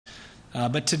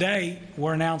But today,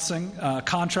 we're announcing a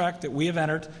contract that we have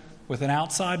entered with an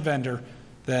outside vendor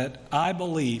that I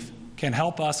believe can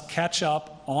help us catch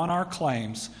up on our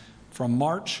claims from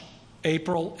March,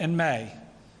 April, and May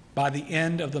by the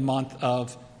end of the month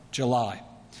of July.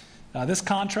 This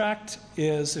contract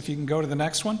is, if you can go to the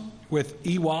next one, with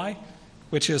EY,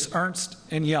 which is Ernst &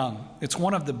 Young. It's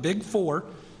one of the big four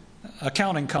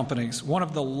accounting companies, one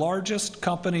of the largest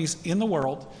companies in the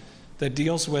world that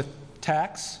deals with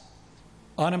tax,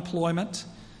 unemployment,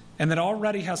 and that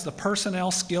already has the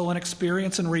personnel, skill, and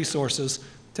experience and resources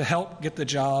to help get the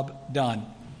job done.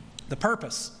 The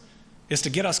purpose is to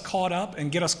get us caught up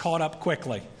and get us caught up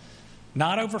quickly.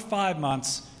 Not over 5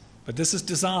 months, but this is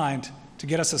designed to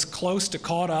get us as close to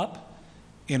caught up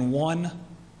in 1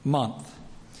 month.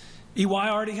 EY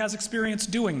already has experience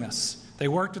doing this. They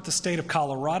worked with the state of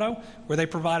Colorado, where they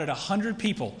provided 100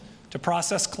 people to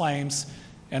process claims,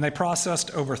 and they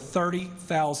processed over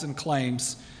 30,000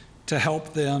 claims to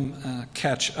help them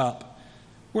catch up.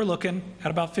 We're looking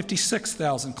at about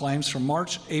 56,000 claims from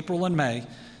March, April, and May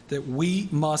that we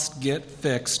must get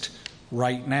fixed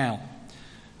right now.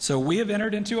 So we have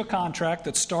entered into a contract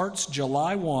that starts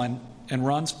July 1 and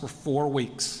runs for 4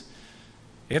 weeks.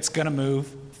 It's going to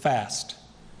move fast.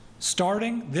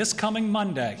 Starting this coming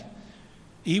Monday,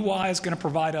 EY is going to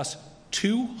provide us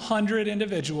 200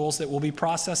 individuals that will be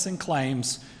processing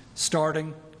claims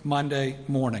starting Monday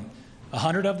morning.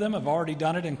 100 of them have already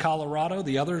done it in Colorado.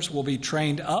 The others will be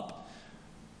trained up.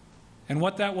 And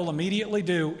what that will immediately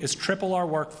do is triple our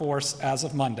workforce as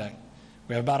of Monday.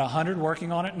 We have about 100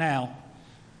 working on it now.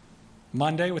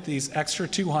 Monday, with these extra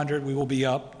 200, we will be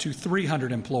up to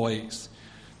 300 employees.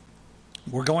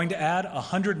 We're going to add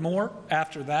 100 more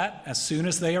after that as soon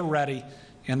as they are ready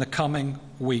in the coming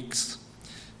weeks.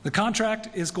 The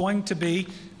contract is going to be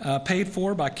paid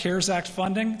for by CARES Act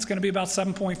funding. It's going to be about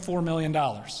 $7.4 million.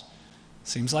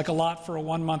 Seems like a lot for a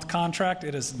 1-month contract.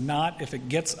 It is not if it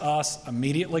gets us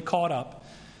immediately caught up,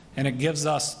 and it gives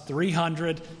us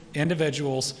 300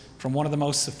 individuals from one of the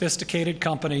most sophisticated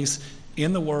companies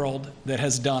in the world that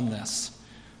has done this.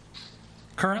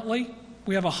 Currently,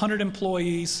 we have 100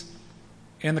 employees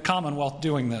in the Commonwealth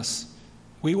doing this.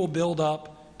 We will build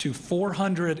up to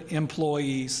 400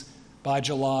 employees by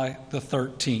July the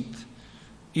 13th.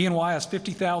 E&Y has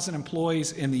 50,000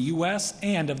 employees in the U.S.,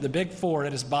 and of the big four,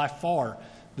 it is by far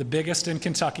the biggest in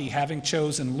Kentucky, having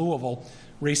chosen Louisville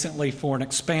recently for an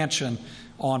expansion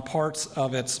on parts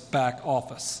of its back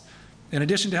office. In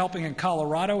addition to helping in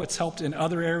Colorado, it's helped in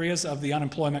other areas of the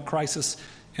unemployment crisis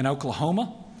in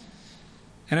Oklahoma,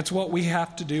 and it's what we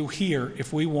have to do here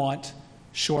if we want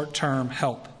short-term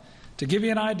help. To give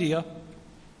you an idea,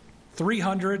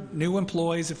 300 new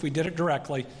employees, if we did it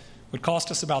directly, would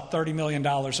cost us about $30 million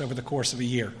over the course of a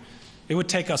year. It would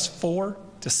take us 4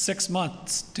 to 6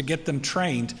 months to get them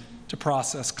trained to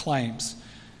process claims.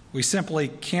 We simply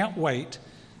can't wait,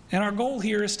 and our goal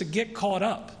here is to get caught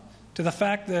up to the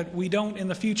fact that we don't in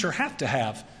the future have to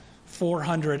have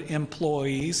 400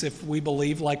 employees if we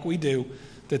believe, like we do,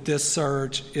 that this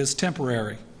surge is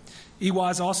temporary. EY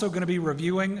is also going to be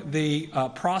reviewing the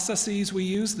processes we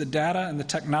use, the data and the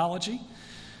technology.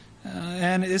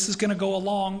 And this is going to go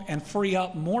along and free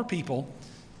up more people,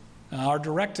 our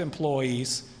direct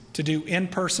employees, to do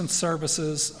in-person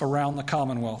services around the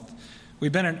Commonwealth.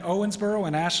 We've been in Owensboro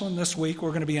and Ashland this week. We're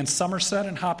going to be in Somerset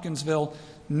and Hopkinsville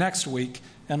next week.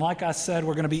 And like I said,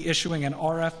 we're going to be issuing an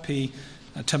RFP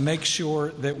to make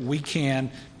sure that we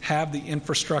can have the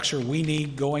infrastructure we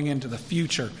need going into the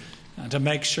future to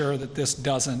make sure that this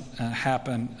doesn't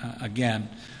happen again.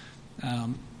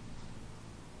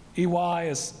 EY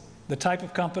is the type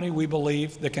of company we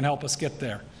believe that can help us get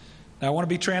there. Now, I want to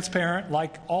be transparent.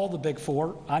 Like all the big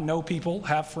four, I know people,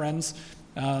 have friends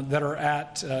that are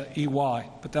at EY,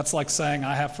 but that's like saying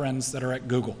I have friends that are at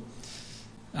Google.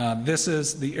 This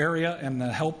is the area and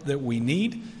the help that we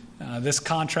need. This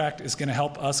contract is going to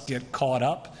help us get caught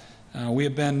up. We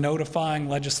have been notifying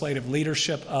legislative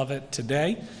leadership of it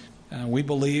today. We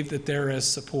believe that there is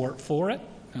support for it,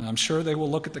 and I'm sure they will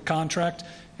look at the contract,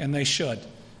 and they should.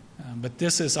 But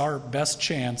this is our best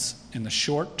chance in the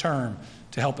short term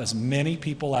to help as many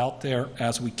people out there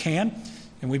as we can.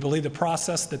 And we believe the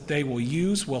process that they will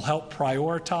use will help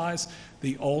prioritize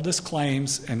the oldest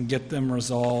claims and get them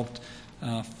resolved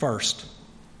first.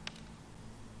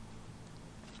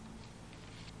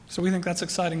 So we think that's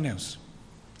exciting news.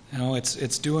 You know,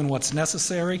 it's doing what's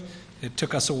necessary. It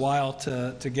took us a while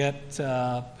to get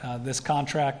this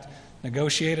contract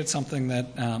negotiated, something that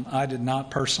I did not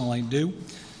personally do.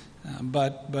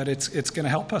 But it's going to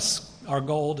help us, our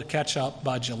goal to catch up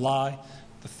by July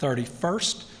the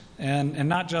 31st. and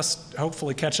not just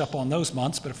hopefully catch up on those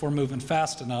months, but if we're moving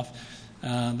fast enough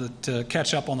to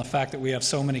catch up on the fact that we have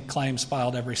so many claims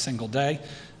filed every single day,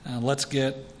 let's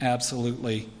get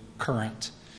absolutely current.